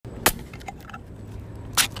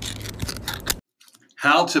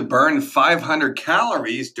How to burn 500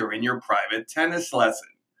 calories during your private tennis lesson.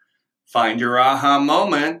 Find your aha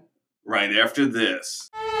moment right after this.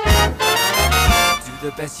 Do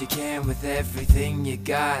the best you can with everything you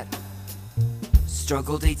got.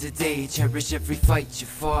 Struggle day to day, cherish every fight you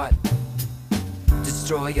fought.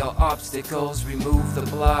 Destroy your obstacles, remove the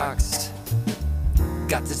blocks.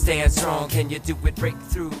 Got to stand strong, can you do it? Break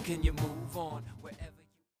through, can you move on wherever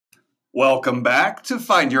you... Welcome back to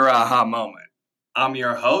Find Your Aha Moment. I'm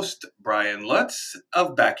your host, Brian Lutz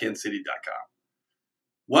of BackhandCity.com.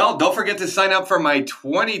 Well, don't forget to sign up for my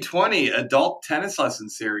 2020 Adult Tennis Lesson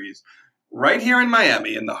Series right here in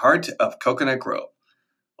Miami in the heart of Coconut Grove.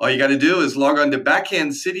 All you got to do is log on to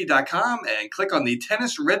BackhandCity.com and click on the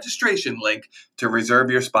tennis registration link to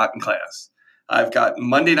reserve your spot in class. I've got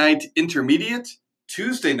Monday night intermediate,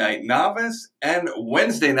 Tuesday night novice, and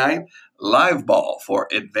Wednesday night live ball for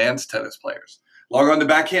advanced tennis players. Log on to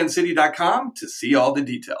BackhandCity.com to see all the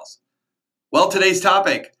details. Well, today's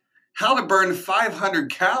topic, how to burn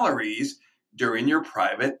 500 calories during your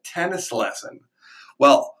private tennis lesson.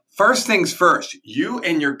 Well, first things first, you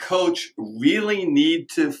and your coach really need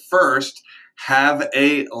to first have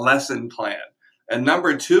a lesson plan. And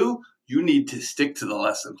number two, you need to stick to the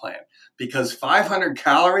lesson plan because 500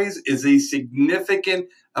 calories is a significant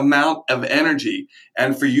amount of energy.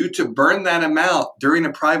 And for you to burn that amount during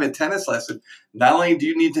a private tennis lesson, not only do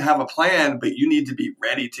you need to have a plan, but you need to be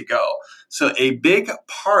ready to go. So a big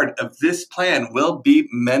part of this plan will be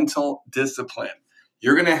mental discipline.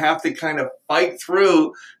 You're going to have to kind of fight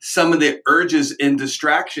through some of the urges and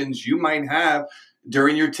distractions you might have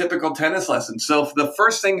during your typical tennis lesson. So the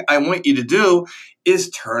first thing I want you to do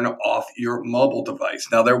is turn off your mobile device.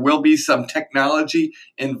 Now, there will be some technology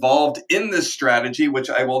involved in this strategy, which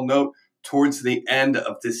I will note towards the end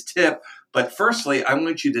of this tip. But firstly, I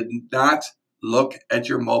want you to not look at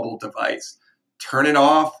your mobile device. Turn it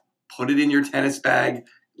off, put it in your tennis bag,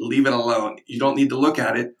 leave it alone. You don't need to look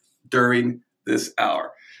at it during this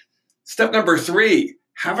hour. Step number 3,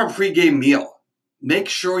 have a pregame meal. Make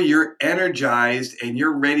sure you're energized and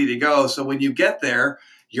you're ready to go. So when you get there,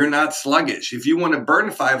 you're not sluggish. If you want to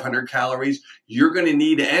burn 500 calories, you're going to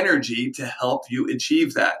need energy to help you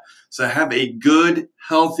achieve that. So have a good,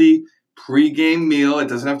 healthy pregame meal. It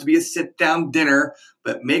doesn't have to be a sit-down dinner,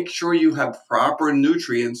 but make sure you have proper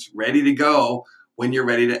nutrients ready to go when you're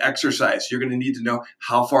ready to exercise. You're going to need to know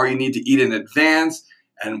how far you need to eat in advance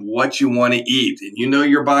and what you want to eat. And you know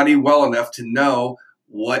your body well enough to know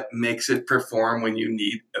what makes it perform when you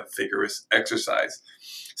need a vigorous exercise.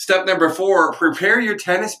 Step number 4, prepare your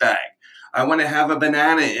tennis bag. I want to have a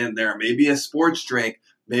banana in there, maybe a sports drink,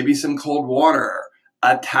 maybe some cold water,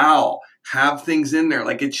 a towel. Have things in there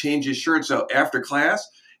like a change of shirt. So after class,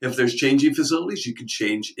 if there's changing facilities, you can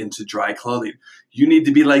change into dry clothing. You need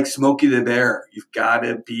to be like Smokey the Bear. You've got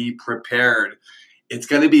to be prepared. It's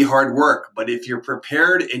going to be hard work, but if you're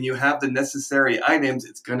prepared and you have the necessary items,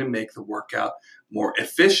 it's going to make the workout more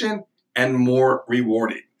efficient and more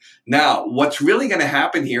rewarding. Now, what's really going to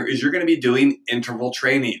happen here is you're going to be doing interval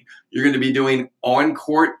training. You're going to be doing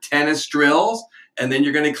on-court tennis drills, and then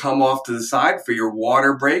you're going to come off to the side for your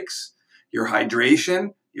water breaks, your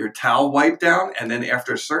hydration, your towel wipe down, and then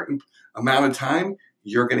after a certain amount of time,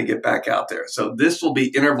 you're going to get back out there. So this will be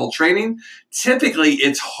interval training. Typically,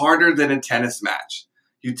 it's harder than a tennis match.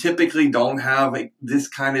 You typically don't have this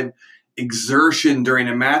kind of exertion during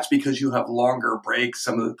a match because you have longer breaks.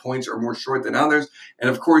 Some of the points are more short than others. And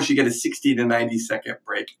of course, you get a 60 to 90 second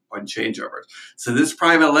break on changeovers. So this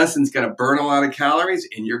private lesson is going to burn a lot of calories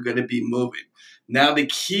and you're going to be moving. Now, the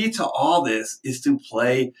key to all this is to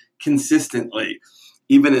play consistently,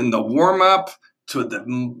 even in the warm-up, to the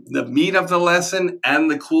meat of the lesson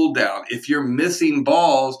and the cool down. If you're missing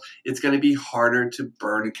balls, it's going to be harder to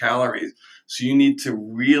burn calories. So you need to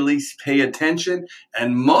really pay attention.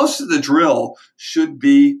 And most of the drill should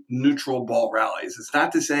be neutral ball rallies. It's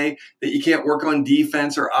not to say that you can't work on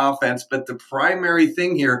defense or offense, but the primary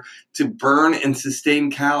thing here to burn and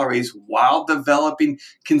sustain calories while developing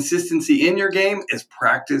consistency in your game is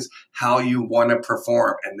practice how you want to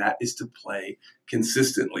perform. And that is to play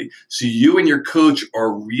consistently. So you and your coach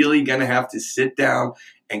are really going to have to sit down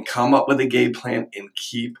and come up with a game plan and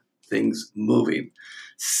keep things moving.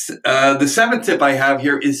 The 7th tip I have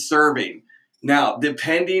here is serving. Now,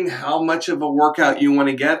 depending how much of a workout you want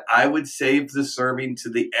to get, I would save the serving to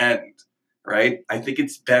the end, right? I think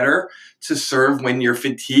it's better to serve when you're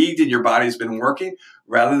fatigued and your body's been working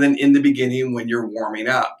rather than in the beginning when you're warming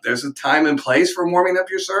up. There's a time and place for warming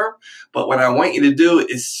up your serve, but what I want you to do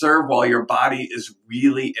is serve while your body is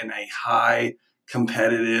really in a high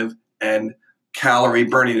competitive and calorie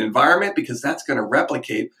burning environment because that's going to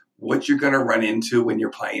replicate what you're going to run into when you're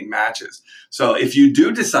playing matches. So if you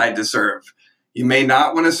do decide to serve, you may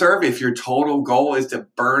not want to serve if your total goal is to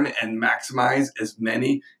burn and maximize as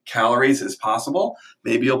many calories as possible.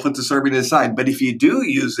 Maybe you'll put the serving aside. But if you do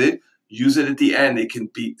use it at the end. It can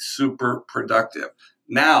be super productive.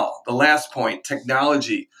 Now, the last point,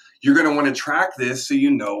 technology. You're going to want to track this so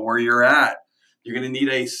you know where you're at. You're going to need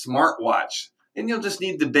a smartwatch. And you'll just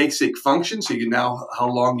need the basic function so you know how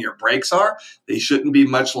long your breaks are. They shouldn't be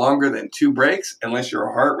much longer than 2 breaks unless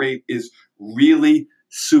your heart rate is really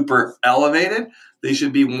super elevated. They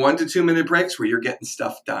should be 1 to 2 minute breaks where you're getting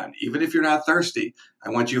stuff done. Even if you're not thirsty, I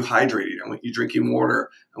want you hydrated. I want you drinking water.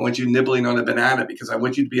 I want you nibbling on a banana because I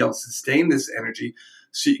want you to be able to sustain this energy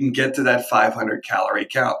so you can get to that 500 calorie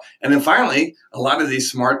count. And then finally, a lot of these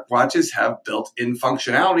smart watches have built-in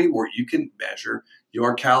functionality where you can measure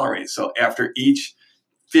your calories. So after each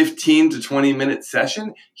 15 to 20 minute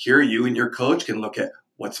session, here you and your coach can look at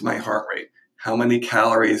what's my heart rate? How many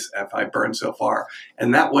calories have I burned so far?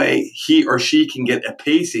 And that way he or she can get a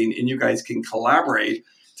pacing and you guys can collaborate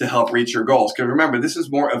to help reach your goals. Because remember, this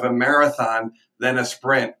is more of a marathon than a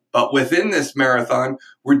sprint. But within this marathon,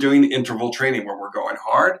 we're doing interval training where we're going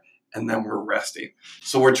hard and then we're resting.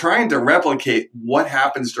 So we're trying to replicate what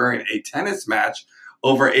happens during a tennis match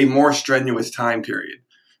over a more strenuous time period,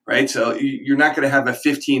 right? So you're not going to have a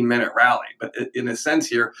 15-minute rally, but in a sense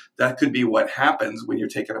here, that could be what happens when you're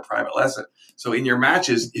taking a private lesson. So in your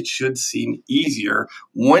matches, it should seem easier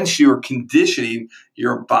once you're conditioning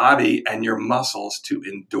your body and your muscles to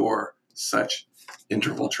endure such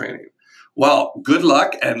interval training. Well, good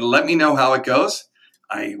luck and let me know how it goes.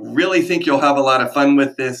 I really think you'll have a lot of fun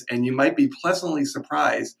with this and you might be pleasantly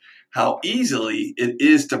surprised how easily it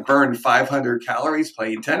is to burn 500 calories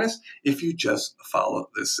playing tennis if you just follow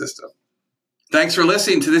this system. Thanks for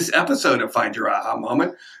listening to this episode of Find Your Aha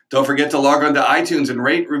Moment. Don't forget to log on to iTunes and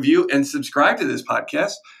rate, review, and subscribe to this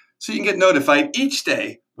podcast so you can get notified each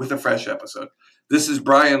day with a fresh episode. This is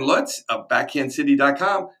Brian Lutz of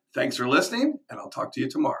BackhandCity.com. Thanks for listening, and I'll talk to you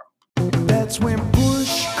tomorrow. That's when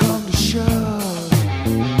push comes to shove.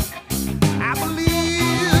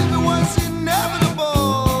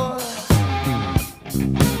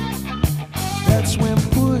 That's when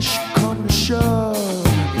push come to shove.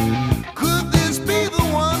 Could this be the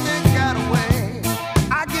one that got away?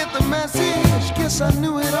 I get the message, guess I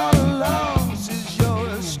knew it all along.